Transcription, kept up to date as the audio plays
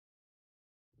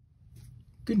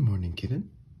Good morning, kitten.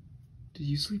 Did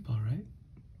you sleep all right?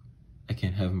 I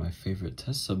can't have my favorite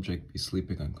test subject be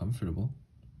sleeping uncomfortable.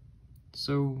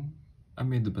 So, I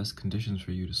made the best conditions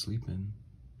for you to sleep in.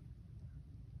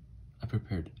 I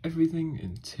prepared everything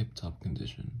in tip-top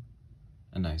condition.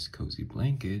 A nice cozy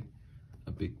blanket,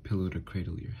 a big pillow to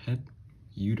cradle your head,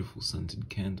 beautiful scented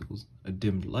candles, a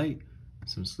dimmed light,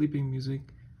 some sleeping music,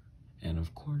 and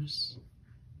of course,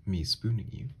 me spooning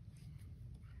you.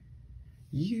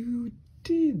 You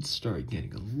did start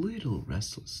getting a little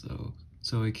restless though,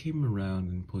 so I came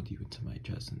around and pulled you into my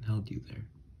chest and held you there.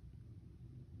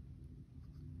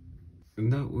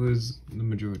 And that was the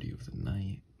majority of the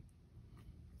night.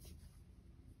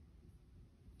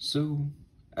 So,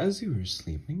 as you were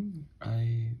sleeping,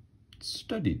 I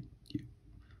studied you,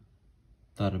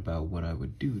 thought about what I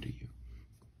would do to you.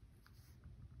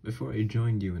 Before I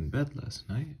joined you in bed last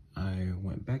night, I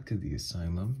went back to the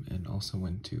asylum and also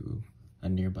went to a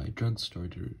nearby drugstore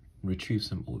to retrieve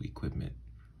some old equipment.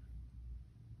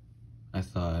 I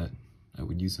thought I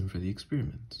would use them for the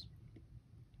experiments.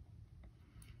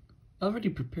 I already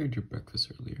prepared your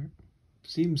breakfast earlier.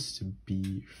 Seems to be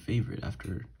your favorite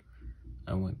after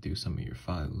I went through some of your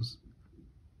files.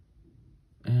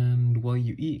 And while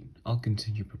you eat, I'll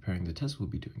continue preparing the test we'll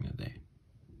be doing today.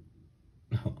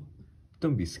 No,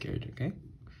 don't be scared, okay?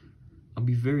 I'll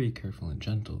be very careful and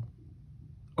gentle.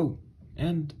 Oh,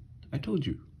 and I told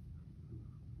you,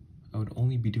 I would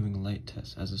only be doing a light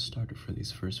test as a starter for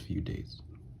these first few days,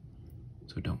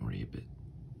 so don't worry a bit.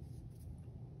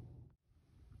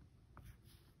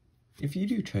 If you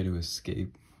do try to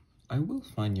escape, I will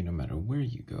find you no matter where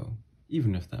you go,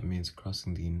 even if that means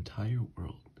crossing the entire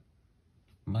world.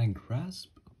 My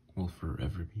grasp will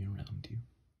forever be around you.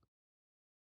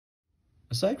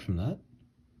 Aside from that,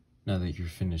 now that you're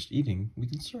finished eating, we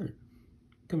can start.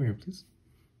 Come here, please.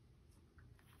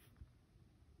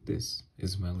 This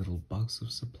is my little box of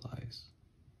supplies.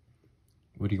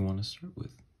 What do you want to start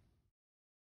with?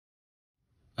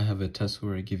 I have a test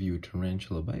where I give you a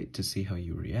tarantula bite to see how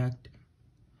you react.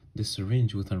 This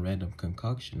syringe with a random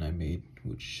concoction I made,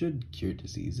 which should cure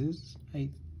diseases, I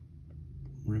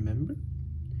remember?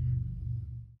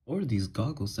 Or these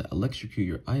goggles that electrocute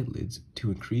your eyelids to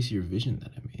increase your vision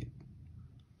that I made.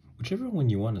 Whichever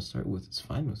one you want to start with is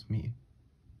fine with me.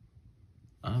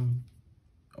 I'm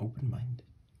open-minded.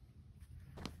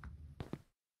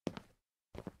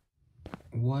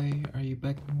 Why are you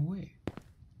backing away?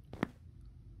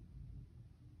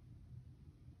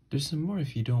 There's some more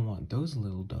if you don't want those,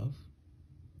 little dove.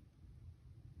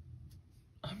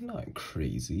 I'm not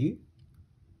crazy.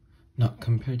 Not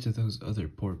compared to those other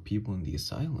poor people in the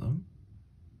asylum.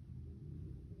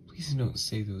 Please don't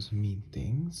say those mean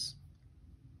things.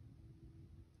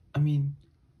 I mean,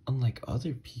 unlike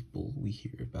other people we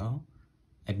hear about,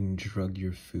 I didn't drug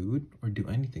your food or do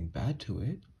anything bad to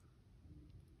it.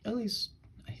 At least,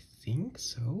 I think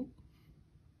so.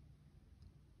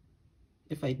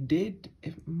 If I did,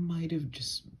 it might have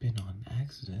just been on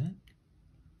accident.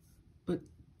 But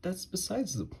that's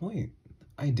besides the point.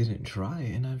 I didn't try,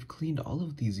 and I've cleaned all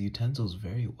of these utensils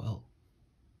very well.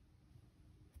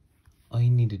 All you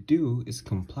need to do is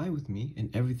comply with me,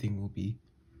 and everything will be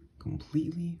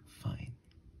completely fine.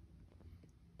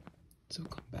 So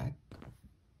come back,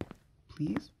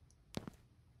 please.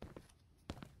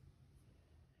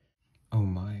 Oh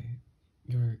my,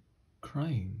 you're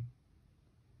crying.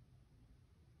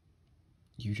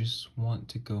 You just want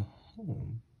to go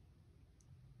home.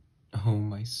 Oh,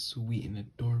 my sweet and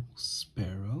adorable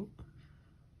sparrow.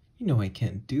 You know I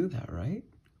can't do that, right?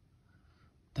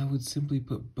 That would simply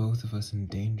put both of us in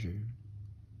danger.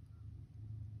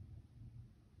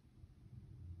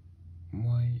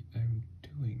 Why I'm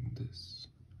doing this?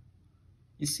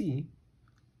 You see,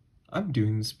 I'm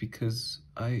doing this because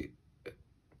I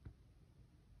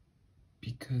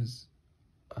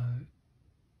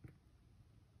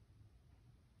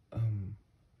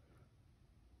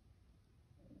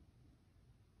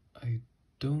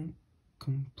don't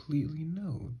completely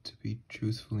know, to be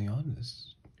truthfully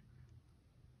honest.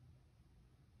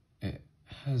 It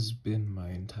has been my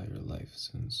entire life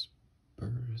since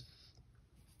birth.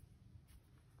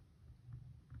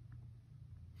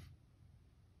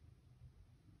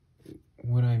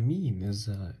 What I mean is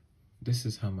that this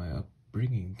is how my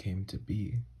upbringing came to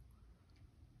be.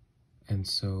 And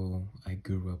so I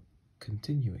grew up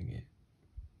continuing it.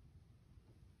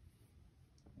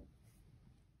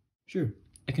 Sure,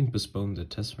 I can postpone the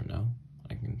test for now,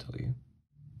 I can tell you.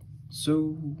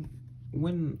 So,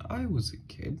 when I was a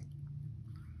kid,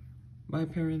 my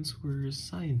parents were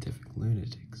scientific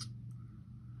lunatics.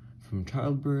 From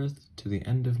childbirth to the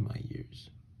end of my years.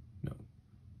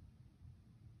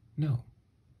 No.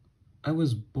 I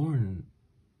was born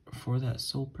for that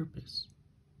sole purpose.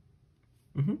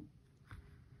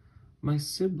 My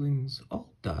siblings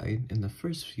all died in the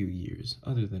first few years,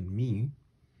 other than me,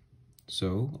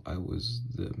 so I was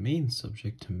the main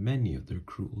subject to many of their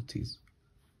cruelties.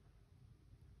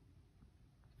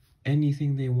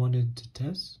 Anything they wanted to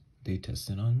test, they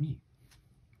tested on me.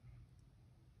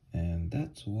 And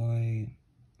that's why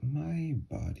my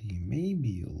body may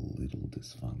be a little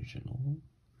dysfunctional.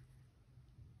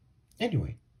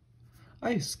 Anyway,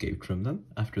 I escaped from them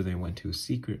after they went to a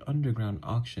secret underground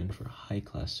auction for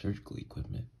high-class surgical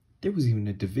equipment. There was even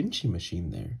a Da Vinci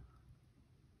machine there.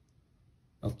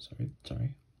 Oh,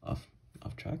 sorry, off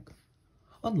track.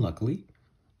 Unluckily,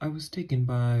 I was taken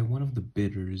by one of the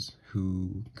bidders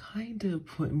who kinda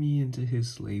put me into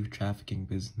his slave trafficking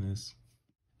business.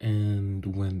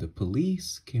 And when the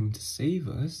police came to save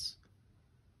us,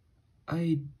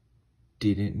 I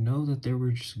didn't know that there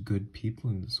were just good people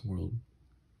in this world.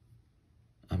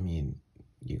 I mean,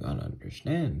 you gotta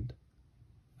understand,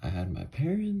 I had my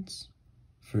parents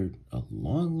for a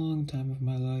long time of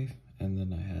my life, and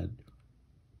then I had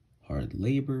hard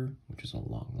labor, which is a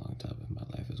long time of my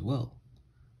life as well.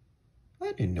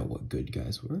 I didn't know what good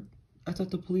guys were. I thought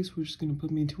the police were just gonna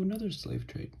put me into another slave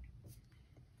trade.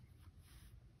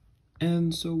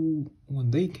 And so when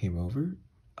they came over,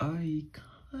 I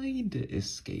kinda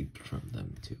escaped from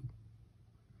them too.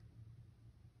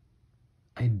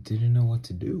 I didn't know what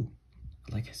to do.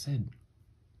 Like I said,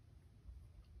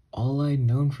 all I'd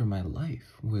known for my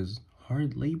life was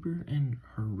hard labor and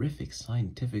horrific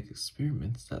scientific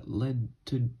experiments that led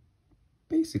to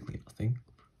basically nothing.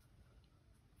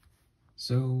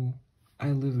 So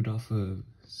I lived off of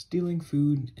stealing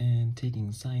food and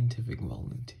taking scientific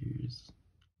volunteers.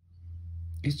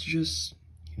 It's just,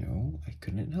 I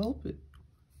couldn't help it.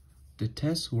 The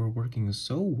tests were working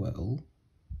so well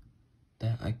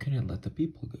that I couldn't let the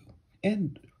people go.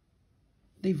 And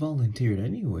they volunteered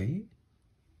anyway.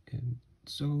 And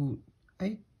so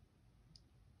I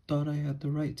thought I had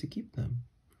the right to keep them.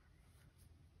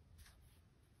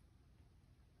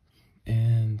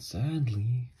 And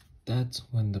sadly, that's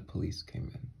when the police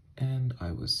came in, and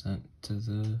I was sent to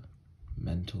the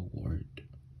mental ward.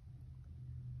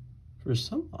 For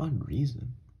some odd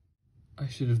reason, I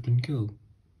should have been killed.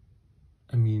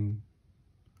 I mean,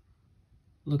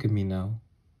 look at me now.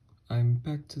 I'm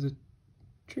back to the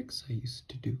tricks I used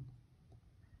to do.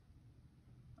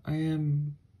 I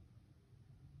am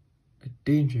a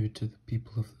danger to the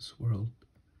people of this world,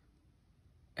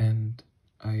 and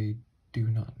I do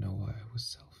not know why I was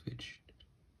selfish.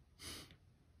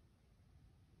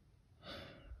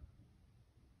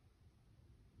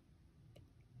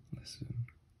 Listen,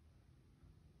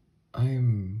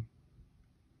 I'm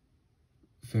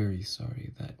very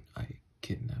sorry that I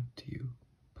kidnapped you,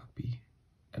 puppy.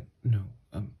 No,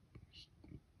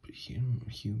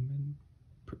 human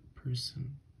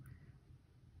person.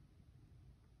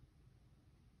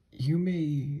 You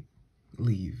may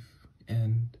leave,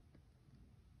 and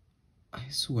I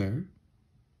swear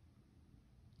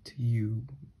to you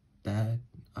that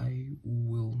I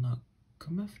will not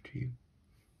come after you.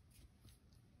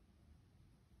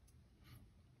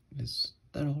 Is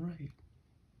that all right?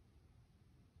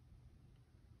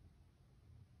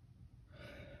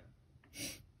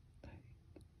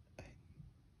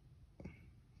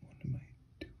 What am I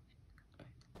doing?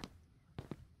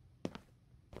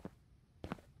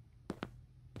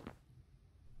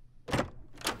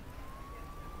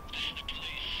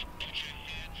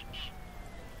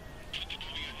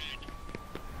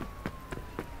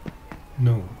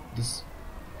 No,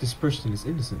 this person is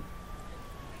innocent.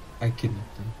 I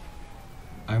kidnapped them.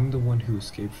 I'm the one who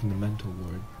escaped from the mental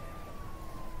ward.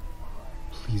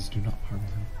 Please do not harm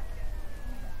them.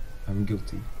 I'm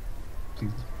guilty.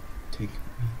 Please take me.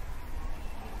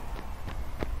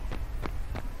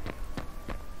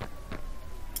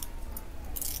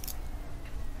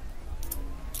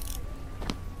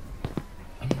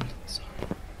 I'm really sorry.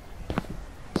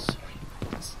 Sorry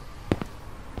about this.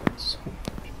 So much.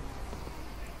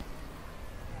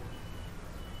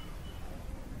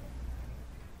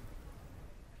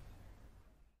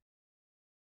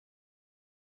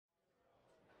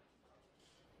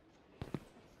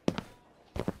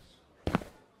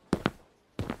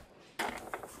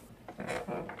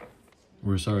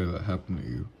 We're sorry that happened to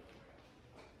you.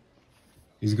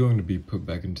 He's going to be put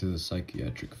back into the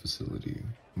psychiatric facility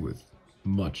with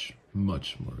much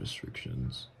more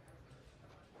restrictions.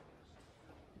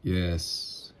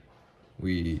 Yes,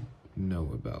 we know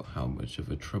about how much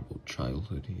of a troubled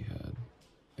childhood he had.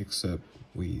 Except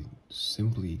we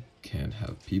simply can't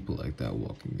have people like that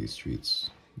walking these streets.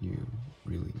 You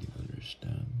really need to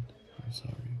understand.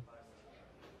 sorry.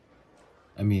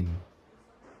 I mean,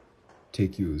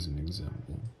 take you as an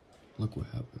example. Look what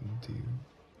happened to you.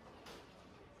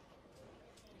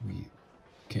 We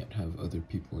can't have other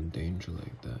people in danger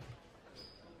like that.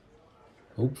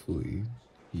 Hopefully,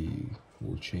 he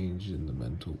will change in the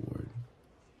mental ward.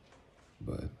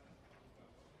 But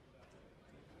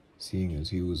seeing as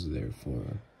he was there for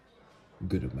a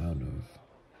good amount of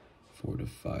 4 to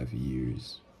 5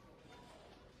 years,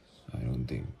 I don't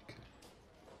think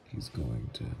he's going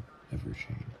to ever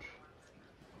change.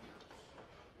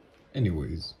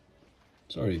 Anyways,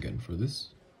 sorry again for this.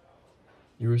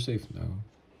 You are safe now,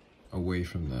 away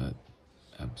from that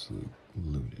absolute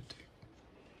lunatic.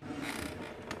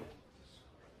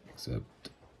 Except,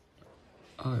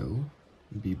 I'll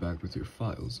be back with your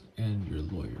files and your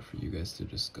lawyer for you guys to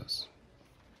discuss.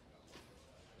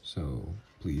 So,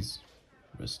 please,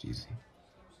 rest easy.